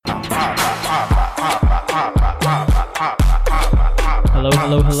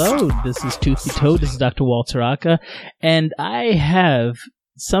Hello, hello. This is Tooth Be Toad. This is Dr. Walter Aka. And I have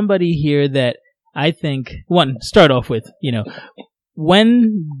somebody here that I think, start off with,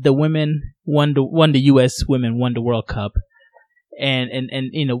 when the women won the U.S. women won the World Cup, and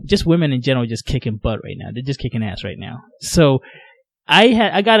just women in general just kicking butt right now. They're just kicking ass right now. So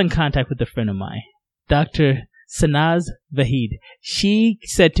I got in contact with a friend of mine, Dr. Sanaz Vahid. She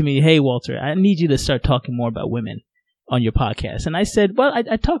said to me, "Hey, Walter, I need you to start talking more about women on your podcast." And I said, "Well,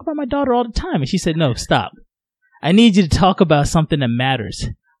 I talk about my daughter all the time." And she said, "No, stop. I need you to talk about something that matters.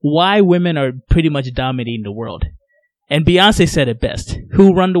 Why women are pretty much dominating the world." And Beyonce said it best.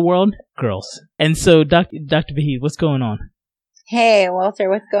 Who run the world? Girls. And so, Dr. Vahid, what's going on? Hey, Walter,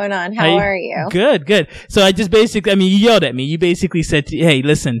 what's going on? How are you? Good. So I just basically, you yelled at me. You basically said, hey,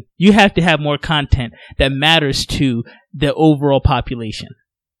 listen, you have to have more content that matters to the overall population.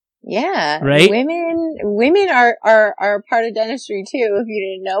 Yeah. Right? Women are part of dentistry too, if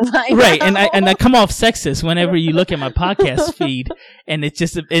you didn't know by now. Right. And I come off sexist whenever you look at my podcast feed, and it's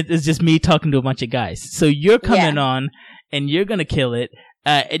just me talking to a bunch of guys. So you're coming on and you're going to kill it.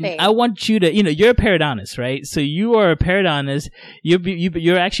 And I want you to, you're a periodontist, right? So you are a periodontist.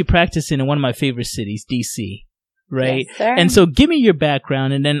 You're actually practicing in one of my favorite cities, DC, right? Yes, sir. And so give me your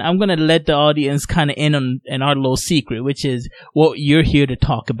background, and then I'm going to let the audience kind of in on our little secret, which is what you're here to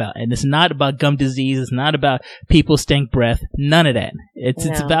talk about. And it's not about gum disease. It's not about people stink breath. None of that.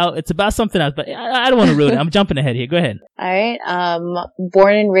 It's about something else, but I don't want to ruin it. I'm jumping ahead here. Go ahead. All right.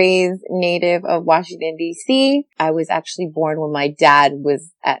 Born and raised native of Washington, D.C. I was actually born when my dad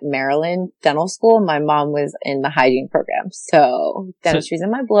was at Maryland Dental School. My mom was in the hygiene program. So dentistry's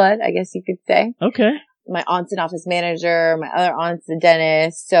in my blood, I guess you could say. Okay. My aunt's an office manager. My other aunt's a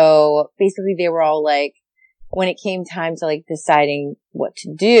dentist. So basically they were all like, when it came time to like deciding what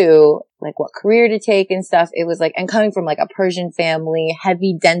to do, like what career to take and stuff, it was like, and coming from like a Persian family,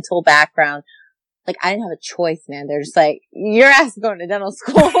 heavy dental background, like I didn't have a choice, man. They're just like, your ass is going to dental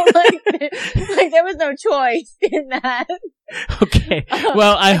school. like there was no choice in that. Okay.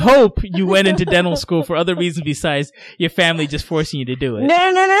 Well, I hope you went into dental school for other reasons besides your family just forcing you to do it. No.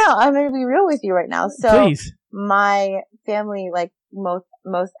 I'm going to be real with you right now. So please. My family, like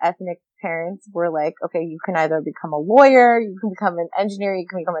most ethnic parents were like, okay, you can either become a lawyer, you can become an engineer, you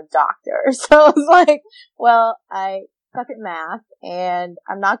can become a doctor. So I was like, well, I suck at math and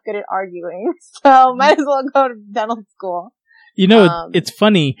I'm not good at arguing, so might as well go to dental school. It's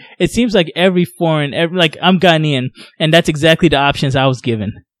funny. It seems like every like I'm Ghanaian, and that's exactly the options I was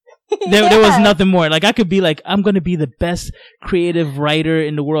given. There was nothing more. Like I could be like, I'm going to be the best creative writer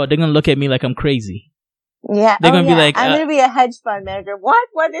in the world. They're going to look at me like I'm crazy. Yeah. They're going to be like, I'm going to be a hedge fund manager.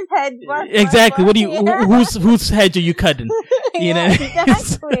 What is hedge fund? Exactly. Whose hedge are you cutting?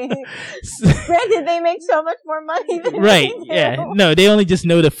 Exactly. Granted, they make so much more money than right. we do. Yeah. No, they only just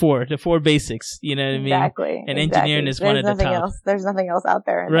know the four basics. You know what I mean? Exactly. And engineering is one of the top. There's nothing else out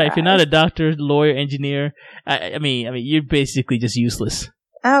there. Right. If you're not a doctor, lawyer, engineer, I mean, you're basically just useless.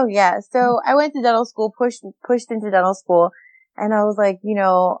 Oh yeah. So I went to dental school, pushed into dental school, and I was like,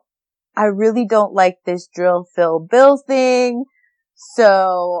 I really don't like this drill, fill, bill thing.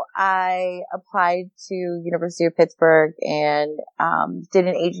 So I applied to University of Pittsburgh and did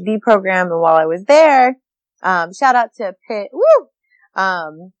an HD program. And while I was there, shout out to Pitt.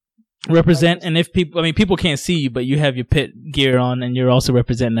 Woo! Represent, and if people can't see you, but you have your Pitt gear on, and you're also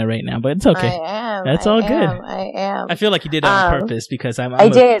representing that right now. But it's okay. I am. That's all good. I am. I feel like you did that on purpose because I'm a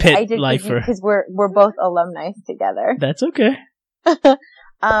Pitt lifer. Because we're both alumni together. That's okay.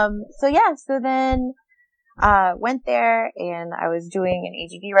 So then, went there and I was doing an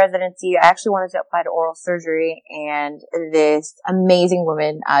AGD residency. I actually wanted to apply to oral surgery, and this amazing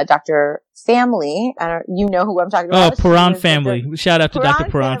woman, Dr. Family, you know who I'm talking about. Oh, Paran Family. Shout out to Dr.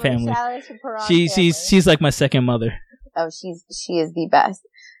 Paran Family. Shout out to Paran She's like my second mother. Oh, she is the best.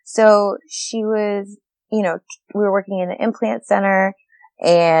 So she was, we were working in an implant center.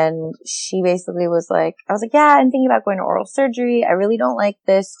 And she basically was like, I was like, yeah, I'm thinking about going to oral surgery. I really don't like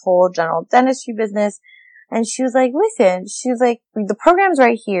this whole general dentistry business. And she was like, listen, the program's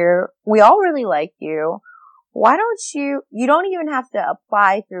right here. We all really like you. Why don't you don't even have to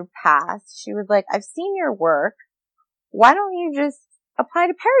apply through PASS. She was like, I've seen your work. Why don't you just apply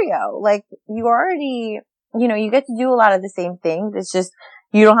to perio? Like you already, you get to do a lot of the same things. It's just,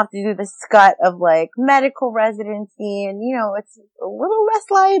 you don't have to do the scut of like medical residency and, it's a little less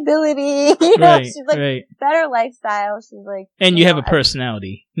liability. Right, she's like, right. Better lifestyle. She's like, and you have a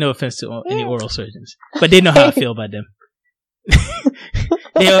personality. No offense to any oral surgeons, but they know how I feel about them.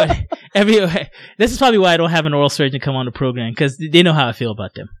 This is probably why I don't have an oral surgeon come on the program, because they know how I feel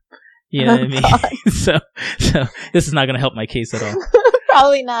about them. You know what I mean? So this is not going to help my case at all.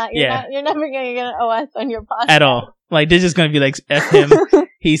 Probably not. You're never going to get an OS on your podcast. At all. Like, they're just going to be like, F him.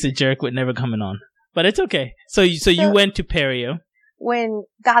 He's a jerk with never coming on. But it's okay. So you went to Perio. When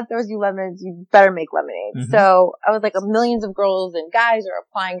God throws you lemons, you better make lemonade. Mm-hmm. So I was like, millions of girls and guys are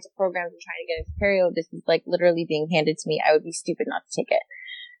applying to programs and trying to get into Perio. This is like literally being handed to me. I would be stupid not to take it.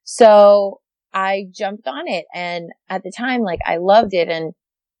 So I jumped on it. And at the time, like, I loved it. And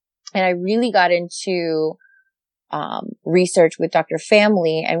I really got into research with Dr.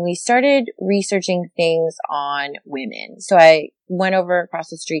 Family, and we started researching things on women. So I went over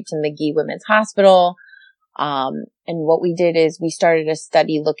across the street to McGee Women's Hospital. And what we did is we started a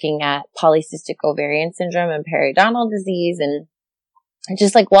study looking at polycystic ovarian syndrome and periodontal disease. And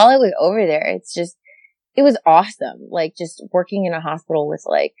just like while I was over there, it was awesome. Like just working in a hospital with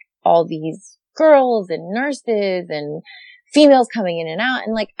like all these girls and nurses and females coming in and out.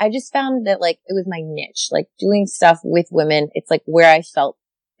 And like, I just found that like, it was my niche, like doing stuff with women. It's like where I felt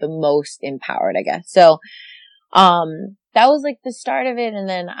the most empowered, I guess. So, that was like the start of it. And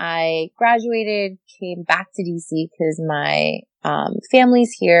then I graduated, came back to DC because my,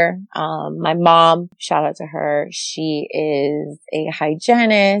 family's here. My mom, shout out to her. She is a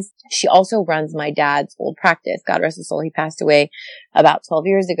hygienist. She also runs my dad's old practice. God rest his soul. He passed away about 12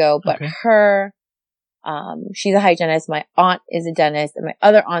 years ago, but she's a hygienist. My aunt is a dentist, and my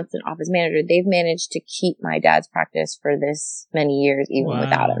other aunt's an office manager. They've managed to keep my dad's practice for this many years, even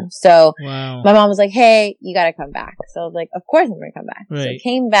without him. So my mom was like, hey, you got to come back. So I was like, of course I'm going to come back. Right. So I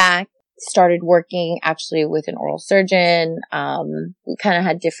came back, started working actually with an oral surgeon. We kind of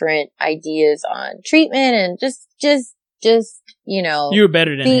had different ideas on treatment and just, you know. You were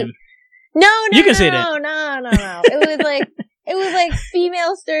better than him. No. You can say that. No. It was like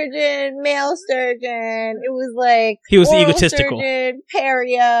female surgeon, male surgeon. It was like he was egotistical. Surgeon,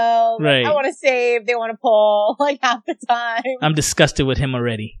 perio. Right. I want to save. They want to pull. Like half the time. I'm disgusted with him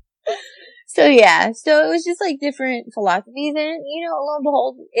already. So yeah. So it was just like different philosophies, and you know, lo and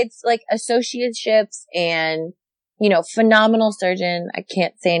behold, it's like associateships and you know, phenomenal surgeon. I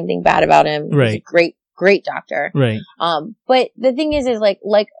can't say anything bad about him. Right. He's a great doctor. Right. But the thing is like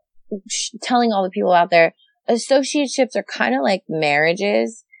telling all the people out there. Associateships are kind of like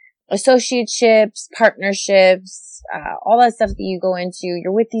marriages. Associateships, partnerships, all that stuff that you go into,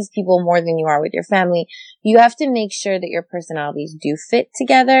 you're with these people more than you are with your family. You have to make sure that your personalities do fit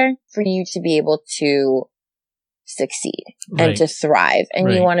together for you to be able to succeed and to thrive.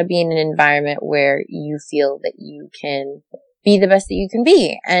 And you want to be in an environment where you feel that you can be the best that you can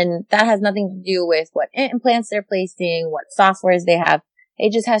be. And that has nothing to do with what implants they're placing, what softwares they have.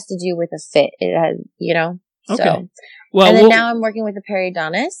 It just has to do with a fit. It has, you know. Okay. So, well, and then now I'm working with a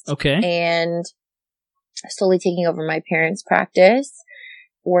periodontist. Okay. And slowly taking over my parents' practice,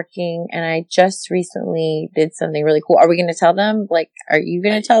 working, and I just recently did something really cool. Are we going to tell them? Like, are you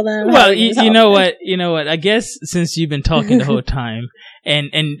going to tell them? Well, you know what? I guess since you've been talking the whole time,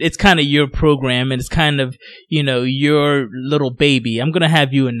 and it's kind of your program, and it's kind of, you know, your little baby, I'm going to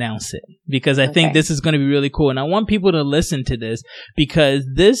have you announce it because I think this is going to be really cool. And I want people to listen to this because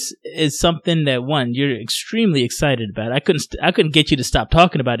this is something that you're extremely excited about. I couldn't get you to stop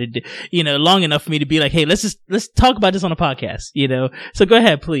talking about it, you know, long enough for me to be like, hey, let's talk about this on a podcast, you know? So go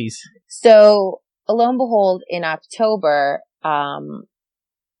ahead, please. So lo and behold, in October,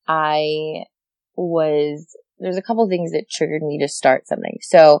 there's a couple things that triggered me to start something.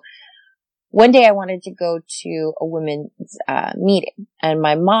 So one day I wanted to go to a women's meeting, and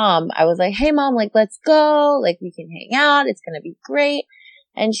my mom, I was like, hey mom, like, let's go, like, we can hang out, it's going to be great.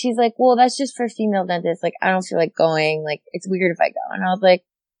 And she's like, well, that's just for female dentists. Like, I don't feel like going, like, it's weird if I go. And I was like,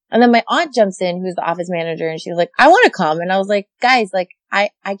 and then my aunt jumps in, who's the office manager, and she was like, I want to come. And I was like, guys, like, I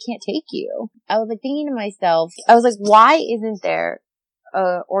can't take you. I was like thinking to myself, I was like, why isn't there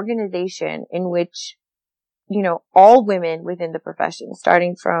a organization in which, you know, all women within the profession,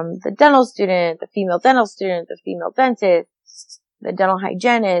 starting from the dental student, the female dental student, the female dentist, the dental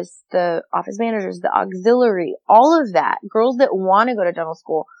hygienist, the office managers, the auxiliary, all of that, girls that want to go to dental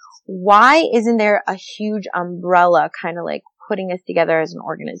school, why isn't there a huge umbrella kind of like putting us together as an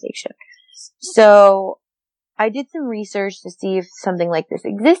organization? So I did some research to see if something like this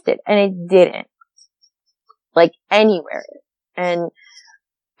existed, and it didn't, like anywhere. And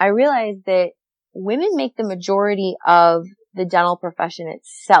I realized that women make the majority of the dental profession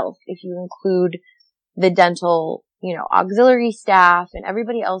itself. If you include the dental, you know, auxiliary staff and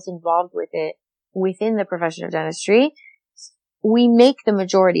everybody else involved with it within the profession of dentistry, we make the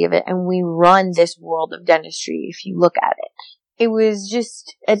majority of it, and we run this world of dentistry if you look at it. It was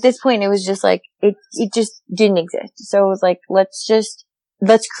just, at this point, it was just like, it just didn't exist. So it was like, let's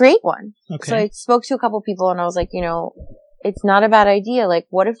create one. Okay. So I spoke to a couple people, and I was like, you know, it's not a bad idea. Like,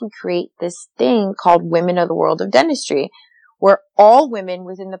 what if we create this thing called Women of the World of Dentistry, where all women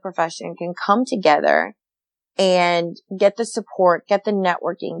within the profession can come together and get the support, get the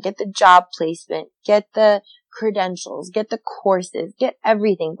networking, get the job placement, get the credentials, get the courses, get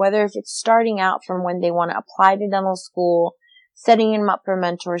everything, whether if it's starting out from when they want to apply to dental school, setting them up for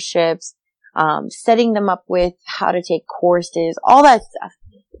mentorships, setting them up with how to take courses, all that stuff.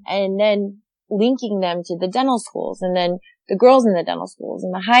 And then linking them to the dental schools, and then the girls in the dental schools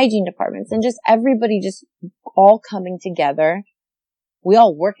and the hygiene departments, and just everybody just all coming together. We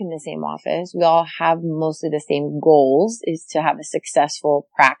all work in the same office. We all have mostly the same goals, is to have a successful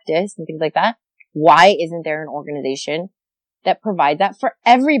practice and things like that. Why isn't there an organization that provides that for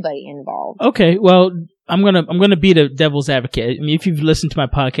everybody involved? Okay, well, I'm gonna be the devil's advocate. I mean, if you've listened to my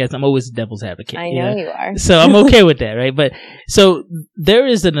podcast, I'm always the devil's advocate. I know you are. So I'm okay with that, right? But so there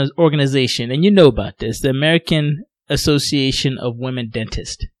is an organization, and you know about this, the American Association of Women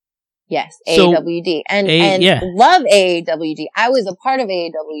Dentists. Yes, AAWD. And love AAWD. I was a part of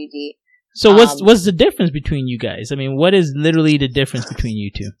AAWD. So what's the difference between you guys? I mean, what is literally the difference between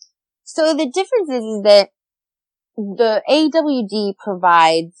you two? So the difference is that the AAWD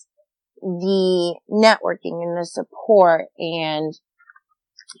provides the networking and the support and,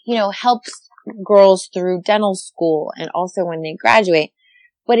 you know, helps girls through dental school and also when they graduate,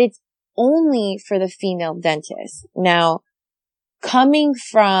 but it's only for the female dentists. Now, coming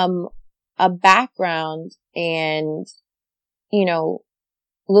from a background and, you know,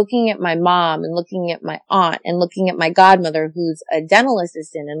 looking at my mom and looking at my aunt and looking at my godmother who's a dental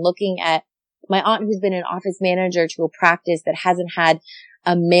assistant and looking at my aunt who's been an office manager to a practice that hasn't had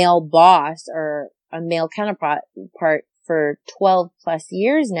a male boss or a male counterpart for 12 plus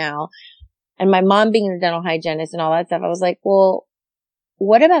years now. And my mom being a dental hygienist and all that stuff, I was like, well,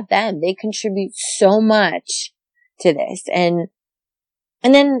 what about them? They contribute so much to this. And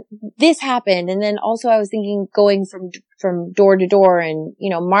then this happened. And then also I was thinking going from door to door and, you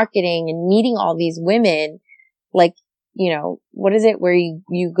know, marketing and meeting all these women, like, you know, what is it where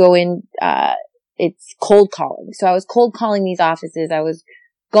you go in, it's cold calling. So I was cold calling these offices. I was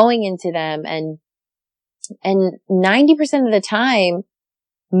going into them and 90% of the time,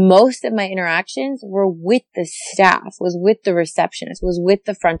 most of my interactions were with the staff, was with the receptionist, was with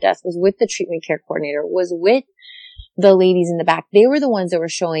the front desk, was with the treatment care coordinator, was with the ladies in the back. They were the ones that were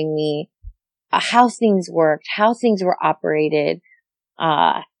showing me how things worked, how things were operated.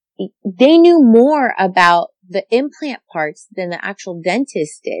 They knew more about the implant parts than the actual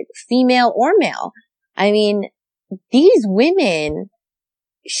dentist did, female or male. I mean, these women,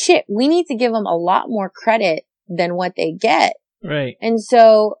 shit, we need to give them a lot more credit than what they get. Right. And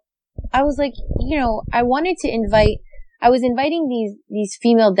so I was like, you know, I was inviting these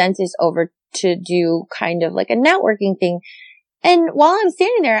female dentists over to do kind of like a networking thing. And while I'm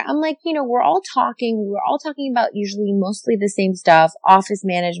standing there, I'm like, you know, we're all talking about usually mostly the same stuff, office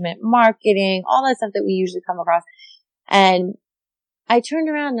management, marketing, all that stuff that we usually come across. And I turned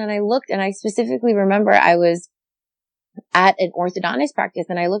around and I looked, and I specifically remember I was at an orthodontist practice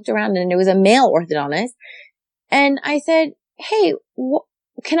and I looked around and it was a male orthodontist. And I said, hey,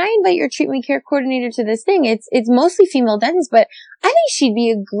 can I invite your treatment care coordinator to this thing? It's mostly female dentists, but I think she'd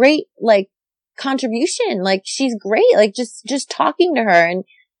be a great, like, contribution. Like, she's great. Like, just talking to her. And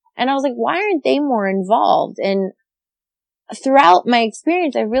I was like, why aren't they more involved? And throughout my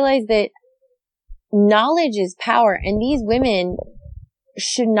experience, I realized that knowledge is power. And these women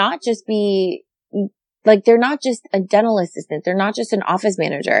should not just be, like, they're not just a dental assistant. They're not just an office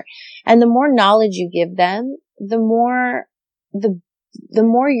manager. And the more knowledge you give them, the more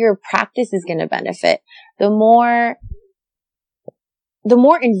your practice is going to benefit. The more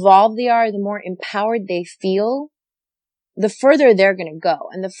involved they are, the more empowered they feel, the further they're going to go.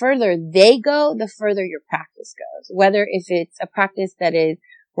 And the further they go, the further your practice goes, whether if it's a practice that is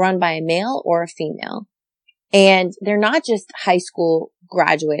run by a male or a female. And they're not just high school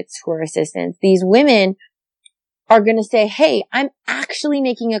graduates who are assistants. These women are going to say, hey, I'm actually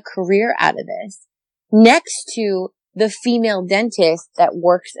making a career out of this, next to the female dentist that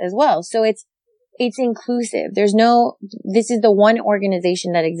works as well. So it's inclusive. This is the one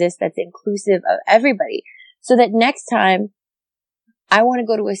organization that exists that's inclusive of everybody. So that next time I want to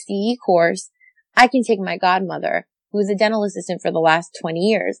go to a CE course, I can take my godmother, who's a dental assistant for the last 20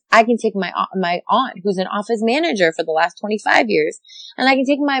 years. I can take my aunt, who's an office manager for the last 25 years. And I can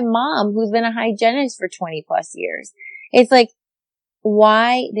take my mom, who's been a hygienist for 20 plus years. It's like,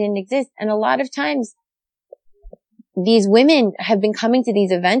 why didn't it exist? And a lot of times, these women have been coming to these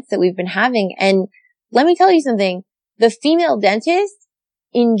events that we've been having. And let me tell you something, the female dentist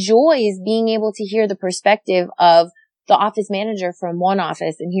enjoys being able to hear the perspective of the office manager from one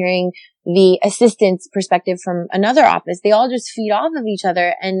office and hearing the assistant's perspective from another office. They all just feed off of each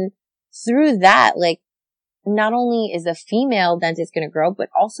other. And through that, like, not only is the female dentist going to grow, but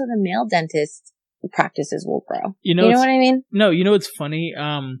also the male dentist practices will grow. You know what I mean? No, you know what's funny?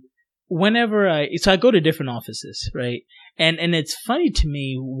 Whenever I go to different offices, right? And it's funny to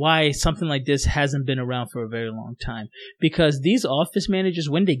me why something like this hasn't been around for a very long time. Because these office managers,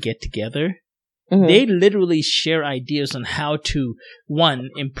 when they get together, they literally share ideas on how to, one,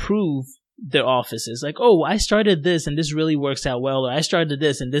 improve their offices. Like, oh, I started this and this really works out well. Or I started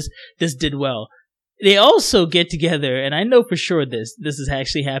this and this did well. They also get together, and I know for sure this has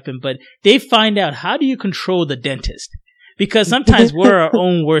actually happened, but they find out, how do you control the dentist? Because sometimes we're our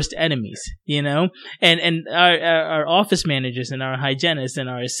own worst enemies, you know? And our office managers and our hygienists and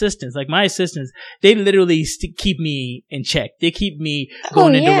our assistants, like my assistants, they literally keep me in check. They keep me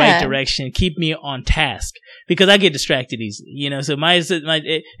going in the right direction, keep me on task, because I get distracted easily, you know? So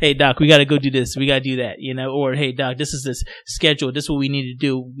hey, doc, we got to go do this. We got to do that, you know? Or, hey, doc, this is this schedule. This is what we need to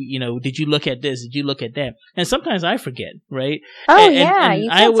do. You know, did you look at this? Did you look at that? And sometimes I forget, right? And you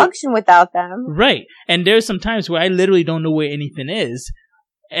can't function without them. Right. And there's some times where I literally don't know where anything is,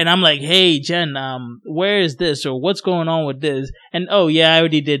 and I'm like, hey Jen, where is this, or what's going on with this? And oh yeah, I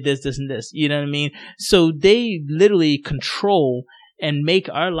already did this and this, you know what I mean? So they literally control and make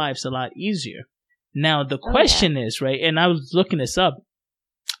our lives a lot easier. Now the question is, right, and I was looking this up,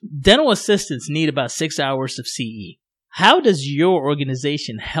 dental assistants need about 6 hours of CE. How does your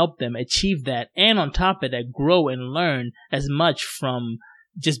organization help them achieve that, and on top of that, grow and learn as much from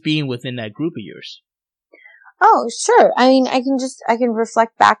just being within that group of yours? Oh, sure. I mean, I can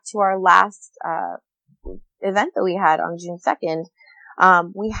reflect back to our last, event that we had on June 2nd.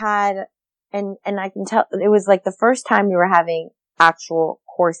 We had, and I can tell, it was like the first time we were having actual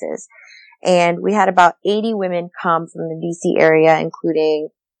courses, and we had about 80 women come from the DC area, including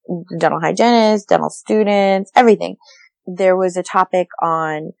dental hygienists, dental students, everything. There was a topic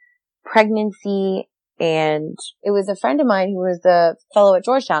on pregnancy, and it was a friend of mine who was the fellow at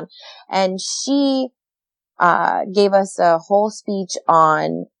Georgetown, and she gave us a whole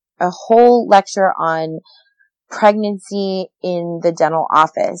lecture on pregnancy in the dental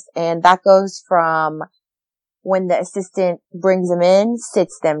office. And that goes from when the assistant brings them in,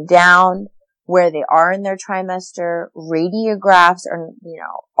 sits them down, where they are in their trimester, radiographs, or, you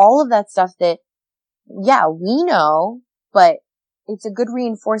know, all of that stuff that, yeah, we know, but it's a good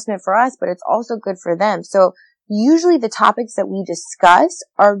reinforcement for us, but it's also good for them. So usually the topics that we discuss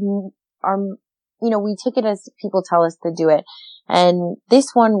are, you know, we take it as people tell us to do it. And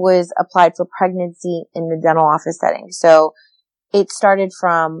this one was applied for pregnancy in the dental office setting. So it started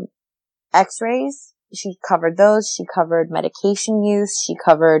from x-rays. She covered those. She covered medication use. She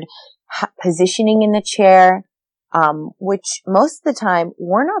covered positioning in the chair, which most of the time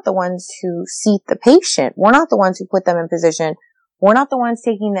we're not the ones who seat the patient. We're not the ones who put them in position. We're not the ones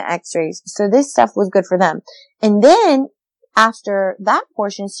taking the x-rays. So this stuff was good for them. And then after that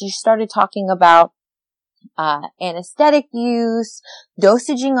portion, she started talking about anesthetic use,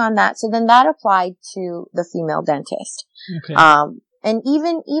 dosaging on that. So then that applied to the female dentist. Okay. And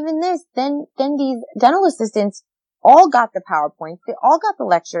even this, then these dental assistants all got the PowerPoints, they all got the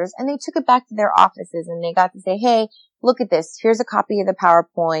lectures, and they took it back to their offices, and they got to say, hey, look at this. Here's a copy of the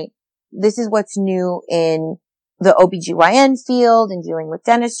PowerPoint. This is what's new in the OBGYN field and dealing with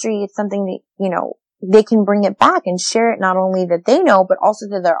dentistry. It's something that, you know, they can bring it back and share it, not only that they know, but also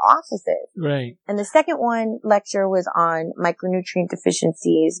to their offices. Right. And the second lecture was on micronutrient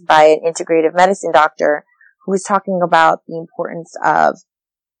deficiencies by an integrative medicine doctor who was talking about the importance of,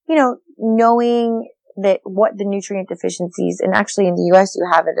 you know, knowing that what the nutrient deficiencies, and actually in the U.S. you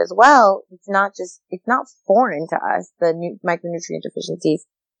have it as well. It's not foreign to us, the micronutrient deficiencies.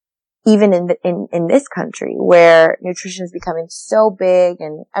 Even in this country where nutrition is becoming so big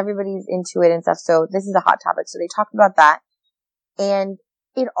and everybody's into it and stuff. So this is a hot topic. So they talked about that. And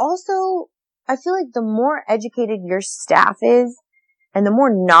it also, I feel like the more educated your staff is and the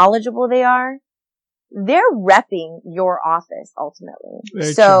more knowledgeable they are, they're repping your office ultimately.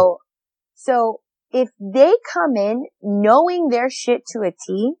 Very true. So if they come in knowing their shit to a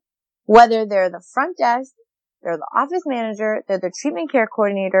T, whether they're the front desk, they're the office manager, they're the treatment care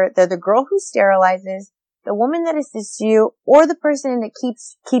coordinator, they're the girl who sterilizes, the woman that assists you, or the person that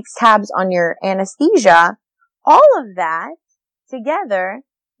keeps tabs on your anesthesia, all of that together,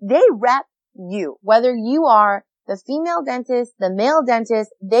 they rep you. Whether you are the female dentist, the male dentist,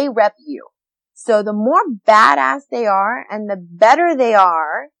 they rep you. So the more badass they are and the better they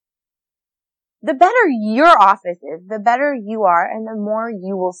are, the better your office is, the better you are, and the more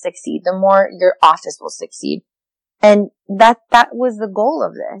you will succeed, the more your office will succeed. And that was the goal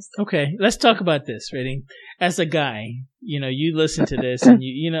of this. Okay, let's talk about this, ready? As a guy, you listen to this and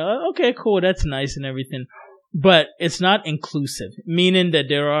okay, cool, that's nice and everything. But it's not inclusive, meaning that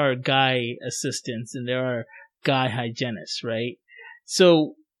there are guy assistants and there are guy hygienists, right?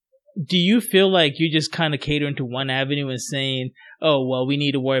 So do you feel like you're just kind of catering to one avenue and saying, oh, well, we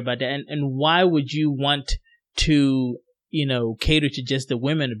need to worry about that? And why would you want to, cater to just the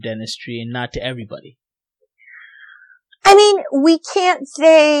women of dentistry and not to everybody? I mean, we can't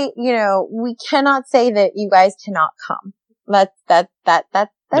say, we cannot say that you guys cannot come. That's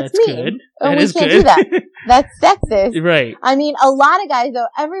mean. Good. We can't do that. That's sexist. Right. I mean, a lot of guys though,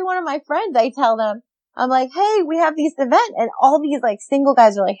 every one of my friends, I tell them, I'm like, hey, we have this event, and all these like single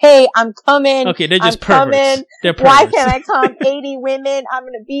guys are like, hey, I'm coming. Okay, they're just perverts. Coming. They're perverts. Why can't I come? 80 women, I'm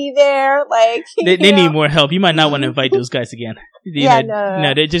gonna be there. Like, they need more help. You might not want to invite those guys again.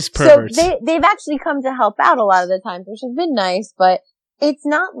 No, they're just perverts. So they've actually come to help out a lot of the times, which has been nice. But it's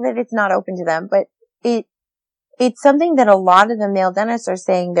not that it's not open to them, but it's something that a lot of the male dentists are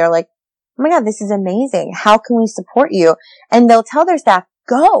saying. They're like, oh my God, this is amazing. How can we support you? And they'll tell their staff,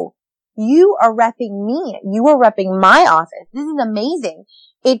 go. You are repping me. You are repping my office. This is amazing.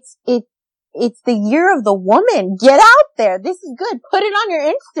 It's the year of the woman. Get out there. This is good. Put it on your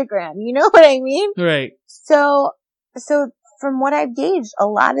Instagram. You know what I mean? Right. So from what I've gauged, a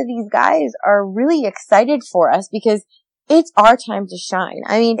lot of these guys are really excited for us because it's our time to shine.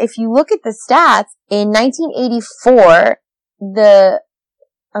 I mean, if you look at the stats, in 1984, the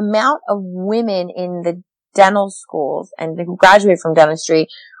amount of women in the dental schools and who graduated from dentistry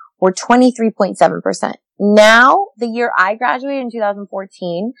were 23.7%. Now, the year I graduated in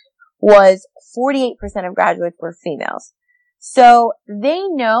 2014 was 48% of graduates were females. So they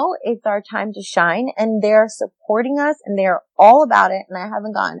know it's our time to shine and they're supporting us and they're all about it. And I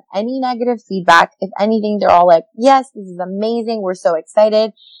haven't gotten any negative feedback. If anything, they're all like, yes, this is amazing. We're so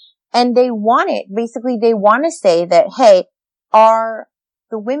excited. And they want it. Basically, they want to say that, hey, the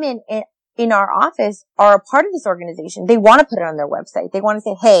women in our office are a part of this organization. They want to put it on their website. They want to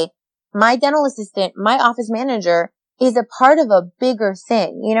say, hey, my dental assistant, my office manager is a part of a bigger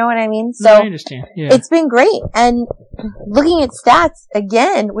thing. You know what I mean? So I understand. Yeah. It's been great. And looking at stats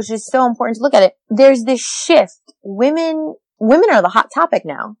again, which is so important to look at it, there's this shift. Women are the hot topic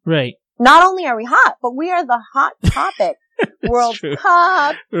now. Right. Not only are we hot, but we are the hot topic. World true.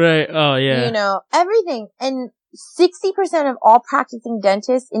 Cup. Right. Oh, yeah. Everything. And 60% of all practicing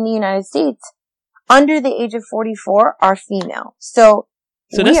dentists in the United States under the age of 44 are female. So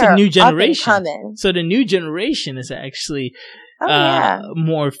that's a new generation. Coming. So the new generation is actually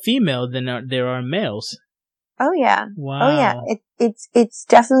more female than there are males. Oh yeah. Wow. Oh yeah. It's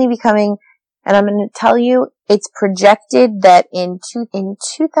definitely becoming, and I'm going to tell you, it's projected that in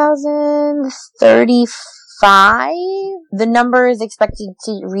 2035, the number is expected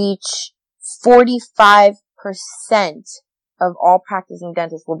to reach 45% of all practicing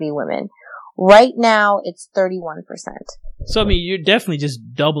dentists will be women. Right now, it's 31%. So, I mean, you're definitely just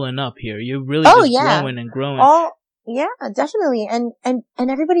doubling up here. You're really growing and growing. Yeah, definitely. And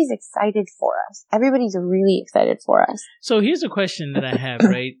everybody's excited for us. Everybody's really excited for us. So here's a question that I have,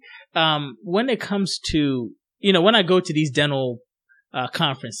 right? When it comes to, when I go to these dental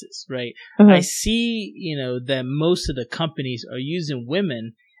conferences, right? Mm-hmm. I see, that most of the companies are using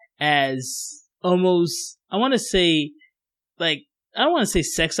women as almost, I don't want to say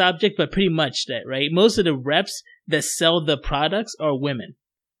sex object, but pretty much that, right? Most of the reps that sell the products are women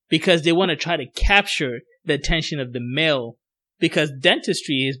because they want to try to capture the attention of the male, because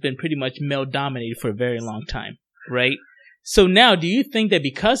dentistry has been pretty much male dominated for a very long time, right? So now, do you think that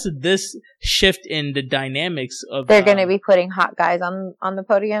because of this shift in the dynamics of they're going to be putting hot guys on the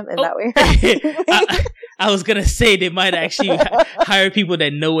podium? Is that what you're asking? I was going to say they might actually hire people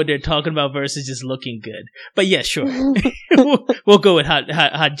that know what they're talking about versus just looking good. But yeah, sure. We'll go with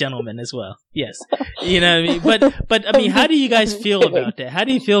hot gentlemen as well. Yes. You know what I mean? But I mean, how do you guys feel about that? How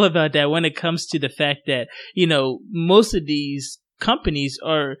do you feel about that when it comes to the fact that, most of these companies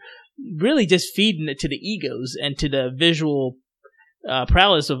are really just feeding it to the egos and to the visual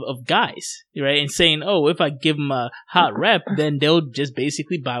prowess of guys, right? And saying, oh, if I give them a hot rep, then they'll just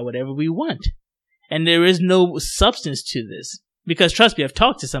basically buy whatever we want. And there is no substance to this. Because trust me, I've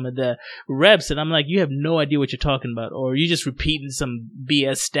talked to some of the reps and I'm like, you have no idea what you're talking about, or you're just repeating some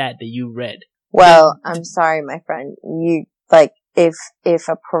BS stat that you read. Well, I'm sorry, my friend. You, if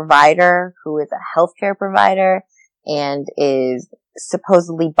a provider who is a healthcare provider and is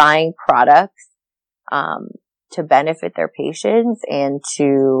supposedly buying products, to benefit their patients and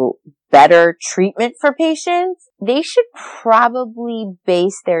to better treatment for patients, they should probably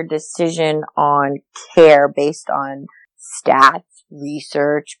base their decision on care based on stats,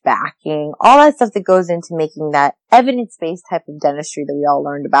 research, backing, all that stuff that goes into making that evidence-based type of dentistry that we all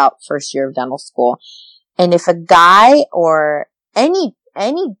learned about first year of dental school. And if a guy or any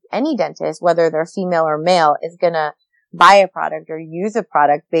dentist, whether they're female or male, is gonna buy a product or use a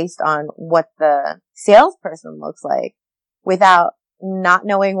product based on what the salesperson looks like without not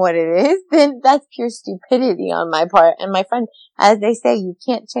knowing what it is, then that's pure stupidity on my part. And my friend, as they say, you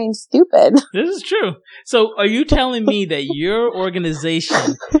can't change stupid. This is true. So are you telling me that your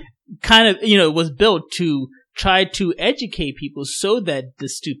organization kind of, was built to try to educate people so that the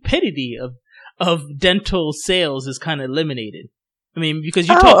stupidity of dental sales is kind of eliminated? I mean, because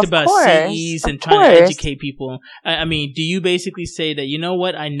you talked about CEs and trying to educate people. I mean, do you basically say that, you know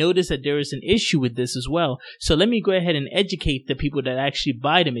what, I noticed that there is an issue with this as well, so let me go ahead and educate the people that actually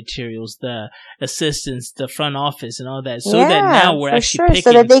buy the materials, the assistants, the front office and all that, so that now we're actually picking.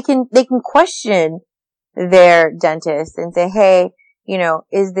 So that they can question their dentist and say, hey,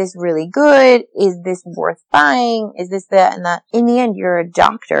 is this really good? Is this worth buying? Is this that and that? In the end, you're a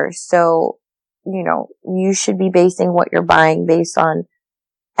doctor, so you should be basing what you're buying based on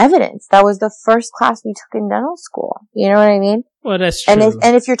evidence. That was the first class we took in dental school. You know what I mean? Well, that's true.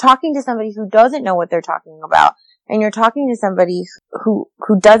 And if you're talking to somebody who doesn't know what they're talking about, and you're talking to somebody who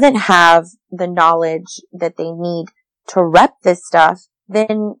doesn't have the knowledge that they need to rep this stuff,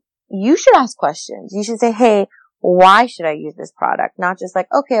 then you should ask questions. You should say, hey, why should I use this product? Not just like,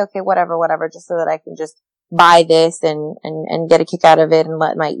 okay, whatever, just so that I can just buy this and get a kick out of it and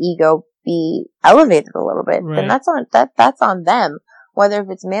let my ego be elevated a little bit. Right. And that's on them, whether if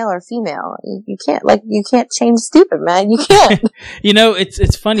it's male or female. You can't change stupid, man. You can't.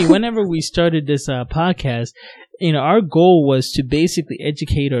 It's funny. Whenever we started this podcast, our goal was to basically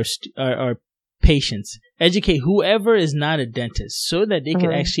educate our patients, educate whoever is not a dentist, so that they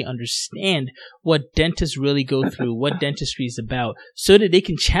can actually understand what dentists really go through, what dentistry is about, so that they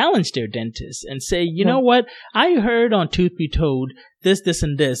can challenge their dentist and say, you know what, I heard on Tooth Be Told this,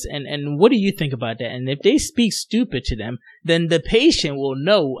 and this, and what do you think about that? And if they speak stupid to them, then the patient will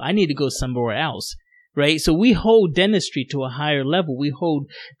know, I need to go somewhere else, right? So we hold dentistry to a higher level. We hold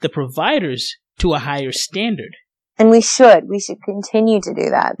the providers to a higher standard. And we should continue to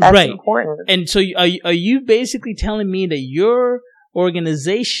do that. That's important. And so are you basically telling me that your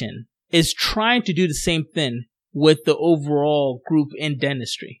organization is trying to do the same thing with the overall group in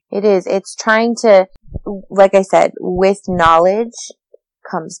dentistry? It is. It's trying to, like I said, with knowledge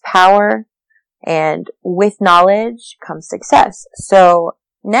comes power, and with knowledge comes success. So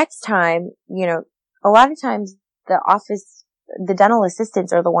next time, a lot of times the dental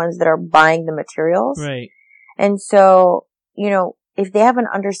assistants are the ones that are buying the materials. Right. And so, if they have an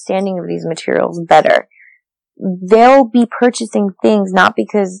understanding of these materials better, they'll be purchasing things not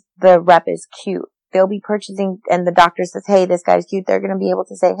because the rep is cute. They'll be purchasing, and the doctor says, hey, this guy's cute. They're going to be able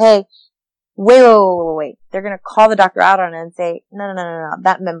to say, hey, wait. They're going to call the doctor out on it and say, no,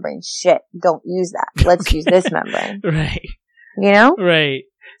 that membrane's shit. Don't use that. Let's use this membrane. Right. Right.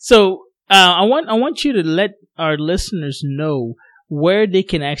 So, I want you to let our listeners know where they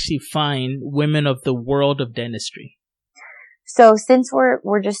can actually find Women of the World of Dentistry. So since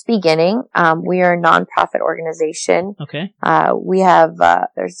we're just beginning, we are a nonprofit organization. Okay. We have,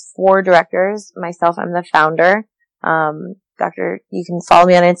 there's 4 directors. Myself, I'm the founder. You can follow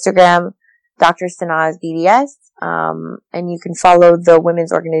me on Instagram, Dr. Sanaz BDS. And you can follow the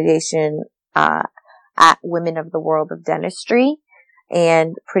women's organization, at Women of the World of Dentistry.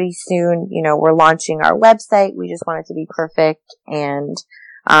 And pretty soon, we're launching our website. We just want it to be perfect. And,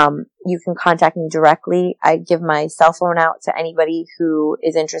 you can contact me directly. I give my cell phone out to anybody who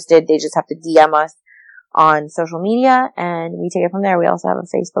is interested. They just have to DM us on social media and we take it from there. We also have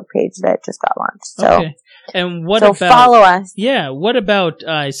a Facebook page that just got launched. So, okay. And what about follow us? Yeah. What about,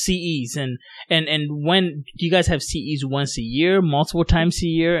 CEs and when do you guys have CEs once a year, multiple times a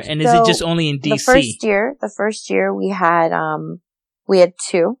year? And is it just only in DC? The first year we had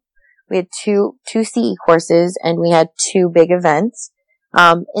 2. We had two CE courses and we had 2 big events.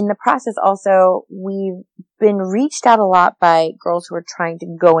 In the process also, we've been reached out a lot by girls who are trying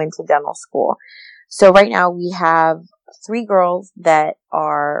to go into dental school. So right now we have 3 girls that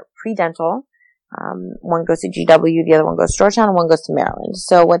are pre-dental. One goes to GW, the other one goes to Georgetown, and one goes to Maryland.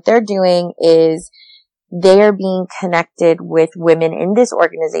 So what they're doing is they are being connected with women in this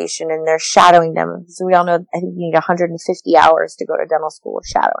organization and they're shadowing them. So we all know, I think you need 150 hours to go to dental school with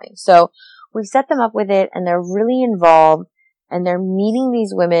shadowing. So we've set them up with it and they're really involved and they're meeting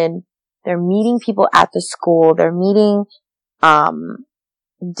these women They're meeting people at the school. They're meeting,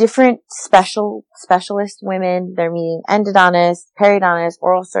 different specialist women. They're meeting endodontists, periodontists,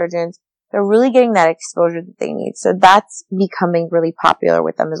 oral surgeons. They're really getting that exposure that they need. So that's becoming really popular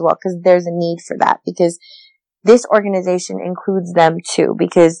with them as well, because there's a need for that, because this organization includes them too,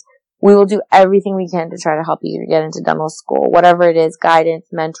 because we will do everything we can to try to help you to get into dental school, whatever it is, guidance,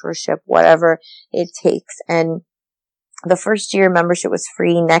 mentorship, whatever it takes. And the first year membership was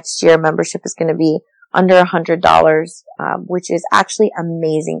free. Next year membership is going to be under $100, which is actually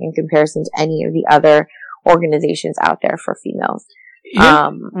amazing in comparison to any of the other organizations out there for females.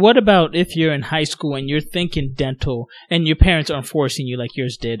 What about if you're in high school and you're thinking dental and your parents aren't forcing you like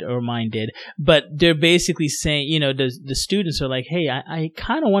yours did or mine did, but they're basically saying, the students are like, hey, I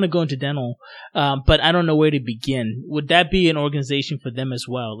kind of want to go into dental, but I don't know where to begin. Would that be an organization for them as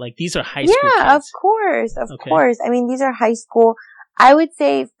well? Like, these are high school kids. Yeah, of course. I mean, these are high school. I would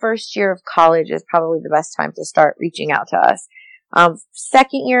say first year of college is probably the best time to start reaching out to us.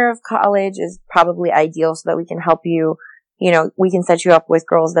 Second year of college is probably ideal so that we can help you. We can set you up with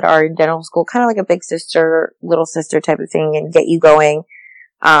girls that are in dental school, kind of like a big sister, little sister type of thing, and get you going.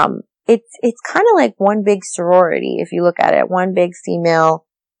 It's kind of like one big sorority, if you look at it, one big female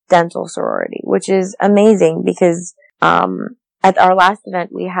dental sorority, which is amazing because, at our last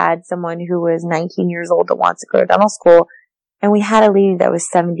event, we had someone who was 19 years old that wants to go to dental school, and we had a lady that was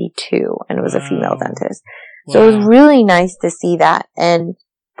 72 and it was a female dentist. Wow. So it was really nice to see that. And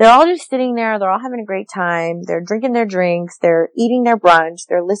they're all just sitting there. They're all having a great time. They're drinking their drinks. They're eating their brunch.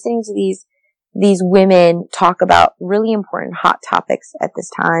 They're listening to these women talk about really important hot topics at this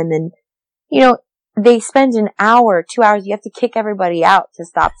time. And, they spend an hour, 2 hours. You have to kick everybody out to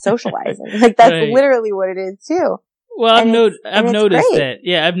stop socializing. Like, that's right. Literally what it is too. Well, I've noticed great. That.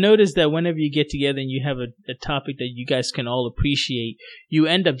 Yeah, I've noticed that whenever you get together and you have a topic that you guys can all appreciate, you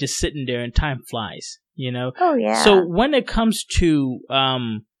end up just sitting there and time flies, Oh, yeah. So when it comes to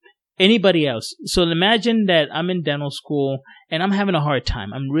anybody else, so imagine that I'm in dental school and I'm having a hard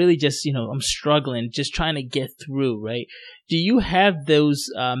time. I'm really just, I'm struggling, just trying to get through, right? Do you have those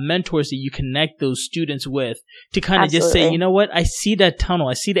mentors that you connect those students with to kind of just say, you know what, I see that tunnel,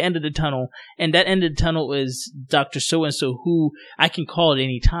 I see the end of the tunnel, and that end of the tunnel is Dr. So-and-so who I can call at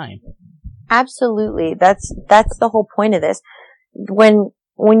any time? Absolutely. That's the whole point of this.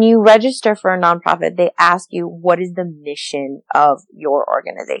 When you register for a nonprofit, they ask you, what is the mission of your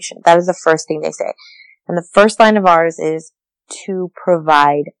organization? That is the first thing they say. And the first line of ours is to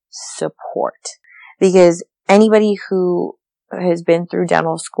provide support. Because anybody who has been through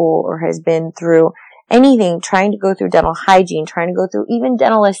dental school or has been through anything, trying to go through dental hygiene, trying to go through even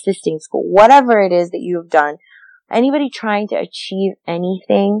dental assisting school, whatever it is that you have done, anybody trying to achieve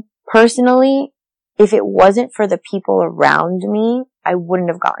anything personally, if it wasn't for the people around me, I wouldn't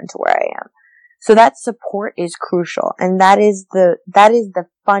have gotten to where I am. So that support is crucial. And that is the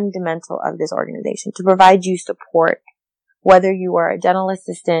fundamental of this organization, to provide you support, whether you are a dental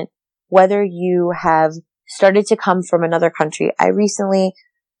assistant, whether you have started to come from another country. I recently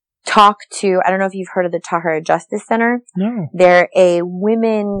talked to, I don't know if you've heard of the Tahrir Justice Center. No. They're a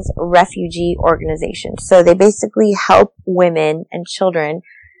women's refugee organization. So they basically help women and children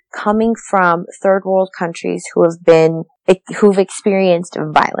coming from third world countries who've experienced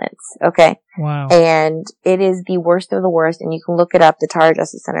violence. Okay. Wow. And it is the worst of the worst. And you can look it up, the Tahrir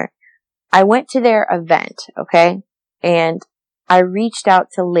Justice Center. I went to their event. Okay. And I reached out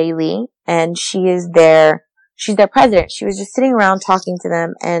to Layli, and she's their president. She was just sitting around talking to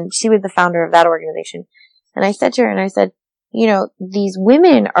them, and she was the founder of that organization. And I said to her, these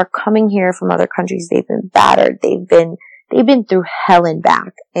women are coming here from other countries. They've been battered. They've been through hell and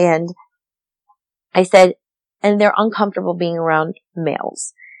back. And I said, and they're uncomfortable being around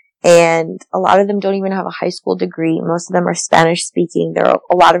males. And a lot of them don't even have a high school degree. Most of them are Spanish speaking.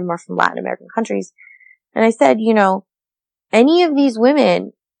 A lot of them are from Latin American countries. And I said, any of these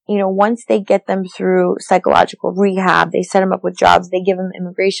women, once they get them through psychological rehab, they set them up with jobs, they give them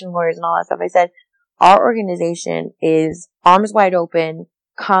immigration lawyers and all that stuff. I said, our organization is arms wide open.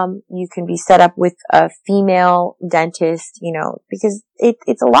 Come, you can be set up with a female dentist, because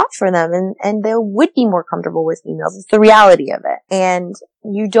it's a lot for them, and they would be more comfortable with females. It's the reality of it. And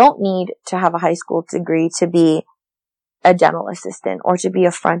you don't need to have a high school degree to be a dental assistant or to be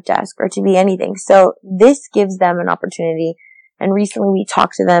a front desk or to be anything. So this gives them an opportunity. And recently we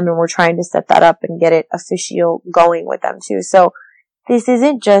talked to them, and we're trying to set that up and get it official going with them too. So this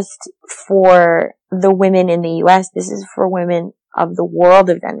isn't just for the women in the US. This is for women of the world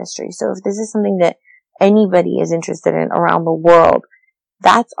of dentistry. So if this is something that anybody is interested in around the world,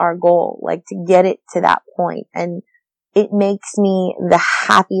 that's our goal, like to get it to that point. And it makes me the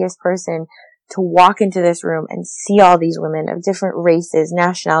happiest person to walk into this room and see all these women of different races,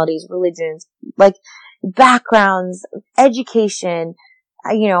 nationalities, religions, like backgrounds, education.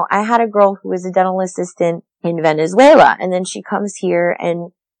 I had a girl who was a dental assistant in Venezuela, and then she comes here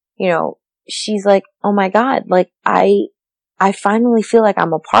and, she's like, oh my God, like I finally feel like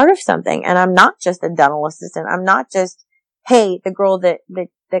I'm a part of something, and I'm not just a dental assistant. I'm not just, hey, the girl that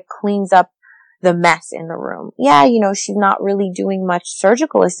cleans up the mess in the room. Yeah, she's not really doing much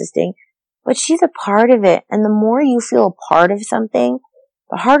surgical assisting, but she's a part of it. And the more you feel a part of something,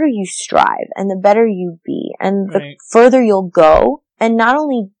 the harder you strive and the better you be and the further you'll go. And not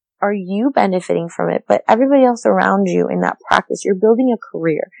only are you benefiting from it, but everybody else around you in that practice, you're building a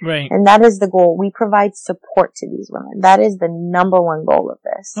career. Right. And that is the goal. We provide support to these women. That is the number one goal of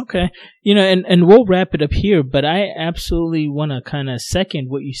this. Okay. And we'll wrap it up here, but I absolutely want to kind of second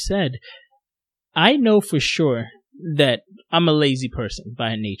what you said. I know for sure that I'm a lazy person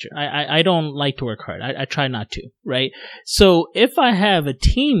by nature. I don't like to work hard. I try not to, right? So if I have a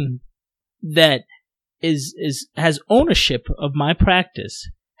team that has ownership of my practice,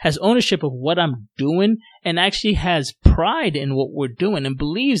 has ownership of what I'm doing, and actually has pride in what we're doing and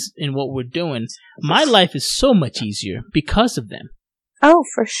believes in what we're doing, my life is so much easier because of them. Oh,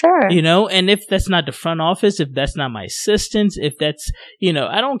 for sure. And if that's not the front office, if that's not my assistants, if that's,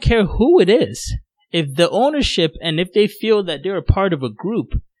 I don't care who it is. If the ownership and if they feel that they're a part of a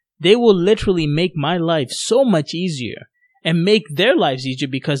group, they will literally make my life so much easier and make their lives easier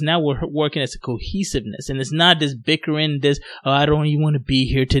because now we're working as a cohesiveness, and it's not this bickering, I don't even want to be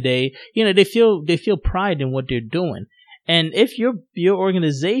here today. They feel pride in what they're doing. And if your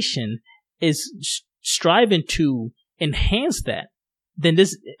organization is striving to enhance that, then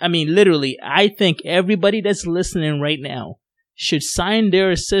literally, I think everybody that's listening right now should sign their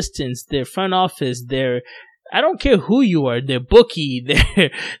assistants, their front office, I don't care who you are, their bookie,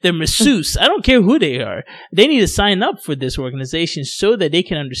 their masseuse, I don't care who they are. They need to sign up for this organization so that they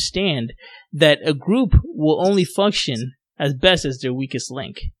can understand that a group will only function as best as their weakest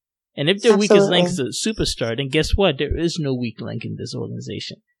link. And if their weakest link is a superstar, then guess what? There is no weak link in this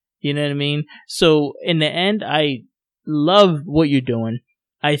organization. You know what I mean? So in the end, I love what you're doing.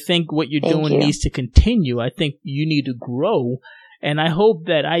 I think what you're doing needs to continue. I think you need to grow. And I hope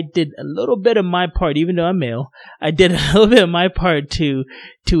that I did a little bit of my part, even though I'm male, I did a little bit of my part to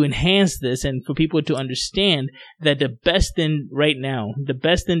enhance this and for people to understand that the best thing right now, the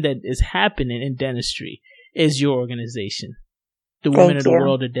best thing that is happening in dentistry is your organization, the Women of the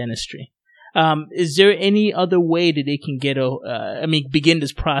World of Dentistry. Is there any other way that they can begin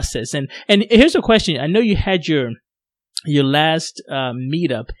this process? And here's a question. I know you had your last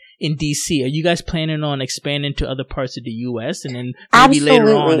meetup in DC. Are you guys planning on expanding to other parts of the U.S. and then maybe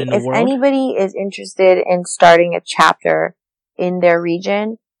later on in the world? If anybody is interested in starting a chapter in their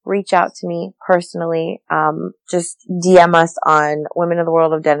region, reach out to me personally. Just DM us on Women of the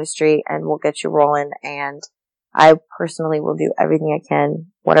World of Dentistry and we'll get you rolling. And I personally will do everything I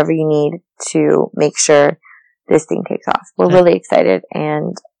can, whatever you need to make sure this thing takes off. We're really excited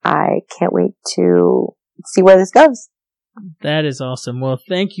and I can't wait to see where this goes. That is awesome. Well,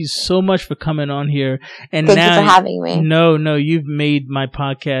 thank you so much for coming on here. And thank you for having me. No, you've made my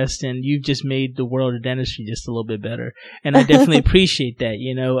podcast and you've just made the world of dentistry just a little bit better. And I definitely appreciate that,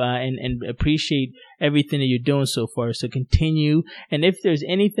 and appreciate everything that you're doing so far. So continue. And if there's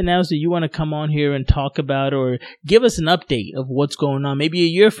anything else that you want to come on here and talk about or give us an update of what's going on, maybe a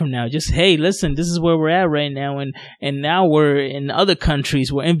year from now, just, hey, listen, this is where we're at right now. And now we're in other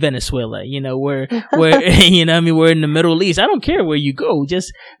countries. We're in Venezuela, we're we're in the Middle East. I don't care where you go.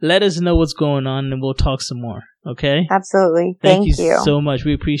 Just let us know what's going on and we'll talk some more. Okay? Absolutely. Thank you so much.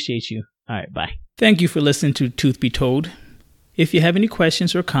 We appreciate you. All right. Bye. Thank you for listening to Tooth Be Told. If you have any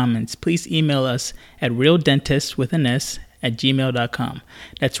questions or comments, please email us at realdentist@gmail.com.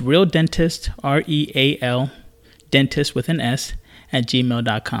 That's realdentist, REAL, dentist with an S,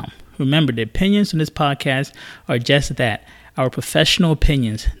 @gmail.com. Remember, the opinions on this podcast are just that, our professional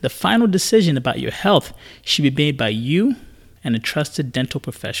opinions. The final decision about your health should be made by you and a trusted dental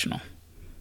professional.